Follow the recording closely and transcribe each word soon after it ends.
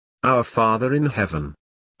Our Father in heaven,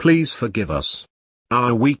 please forgive us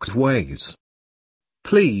our wicked ways.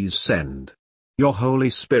 Please send your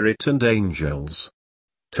Holy Spirit and angels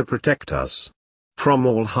to protect us from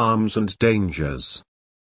all harms and dangers.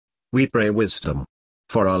 We pray wisdom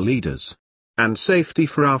for our leaders and safety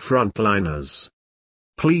for our frontliners.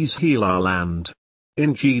 Please heal our land.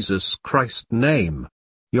 In Jesus Christ's name,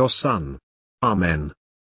 your Son. Amen.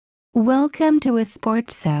 Welcome to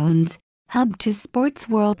ASportsZones, hub to sports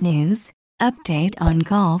world news. Update on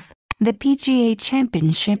golf. The PGA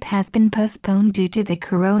Championship has been postponed due to the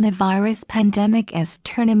coronavirus pandemic as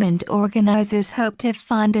tournament organizers hope to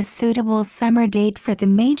find a suitable summer date for the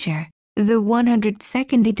major. The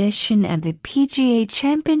 102nd edition of the PGA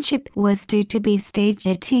Championship was due to be staged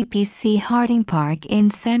at TPC Harding Park in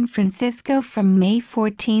San Francisco from May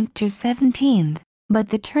 14th to 17th, but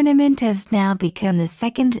the tournament has now become the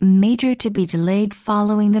second major to be delayed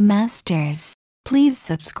following the Masters. Please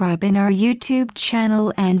subscribe in our YouTube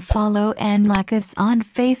channel and follow and like us on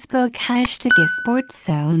Facebook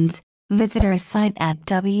 #ASportsZones. Visit our site at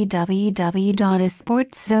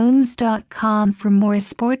www.ASportsZones.com for more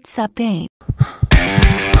sports updates.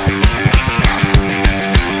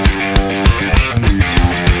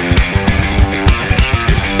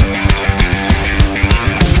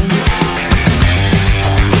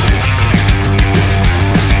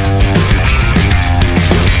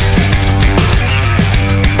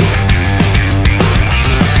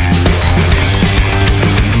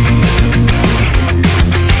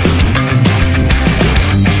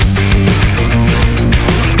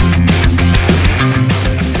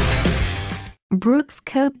 Brooks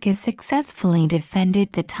Koepka successfully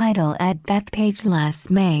defended the title at Bethpage last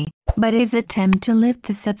May, but his attempt to lift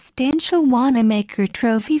the substantial Wanamaker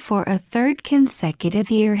Trophy for a third consecutive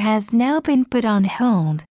year has now been put on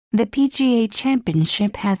hold. The PGA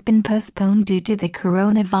Championship has been postponed due to the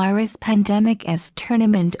coronavirus pandemic as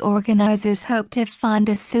tournament organizers hope to find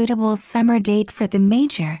a suitable summer date for the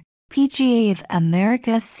major. PGA of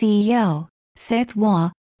America CEO Seth Waugh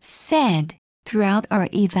said, "Throughout our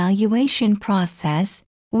evaluation process,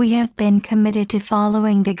 we have been committed to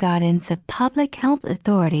following the guidance of public health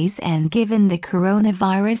authorities and given the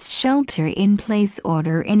coronavirus shelter-in-place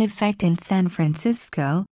order in effect in San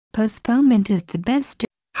Francisco, postponement is the best."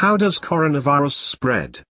 How does coronavirus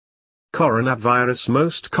spread? Coronavirus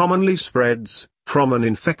most commonly spreads from an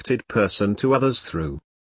infected person to others through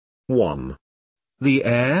 1. The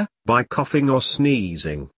air, by coughing or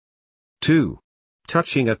sneezing. 2.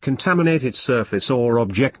 Touching a contaminated surface or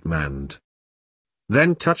object and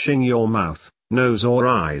then touching your mouth, nose or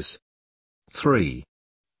eyes. 3.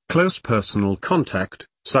 Close personal contact,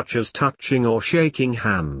 such as touching or shaking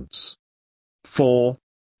hands. 4.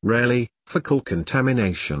 Rarely, fecal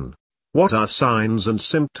contamination. What are signs and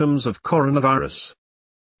symptoms of coronavirus?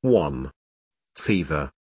 1.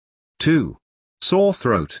 Fever. 2. Sore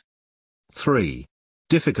throat. 3.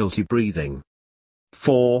 Difficulty breathing.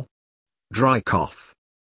 4. Dry cough.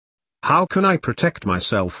 How can I protect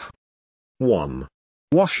myself? 1.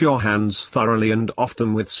 Wash your hands thoroughly and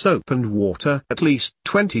often with soap and water at least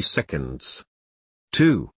 20 seconds.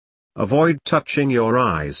 2. Avoid touching your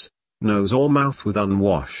eyes, nose or mouth with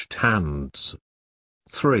unwashed hands.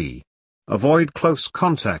 3. Avoid close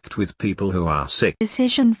contact with people who are sick.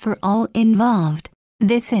 Decision for all involved.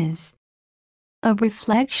 This is a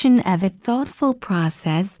reflection of a thoughtful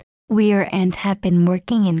process. We are and have been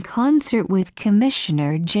working in concert with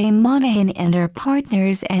Commissioner Jay Monahan and our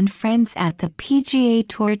partners and friends at the PGA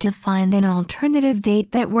Tour to find an alternative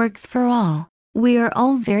date that works for all. We are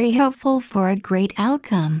all very hopeful for a great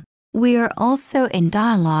outcome. We are also in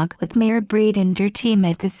dialogue with Mayor Breed and her team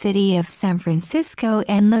at the City of San Francisco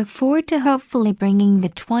and look forward to hopefully bringing the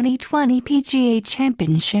 2020 PGA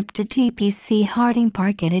Championship to TPC Harding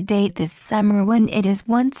Park at a date this summer when it is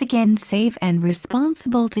once again safe and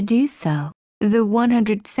responsible to do so. The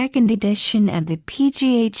 102nd edition of the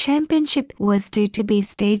PGA Championship was due to be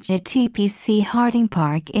staged at TPC Harding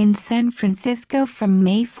Park in San Francisco from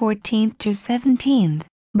May 14th to 17th.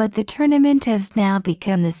 But the tournament has now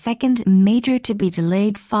become the second major to be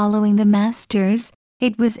delayed following the Masters.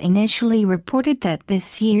 It was initially reported that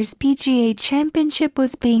this year's PGA Championship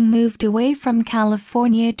was being moved away from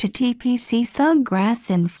California to TPC Sawgrass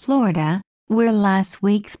in Florida, where last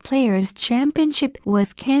week's Players' Championship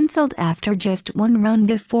was cancelled after just one round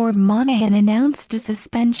before Monahan announced a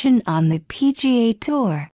suspension on the PGA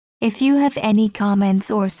Tour. If you have any comments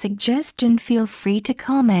or suggestion, feel free to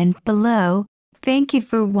comment below. Thank you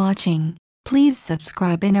for watching. Please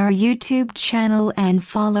subscribe in our YouTube channel and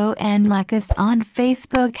follow and like us on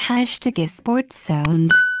Facebook #ASportsZones.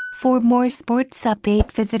 For more sports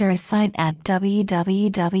update, visit our site at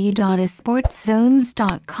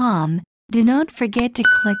www.ASportsZones.com. Do not forget to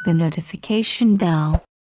click the notification bell.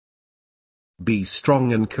 Be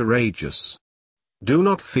strong and courageous. Do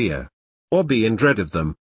not fear, or be in dread of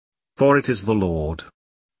them. For it is the Lord,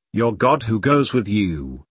 your God, who goes with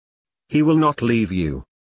you. He will not leave you,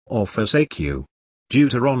 or forsake you.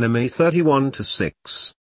 Deuteronomy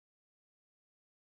 31:6.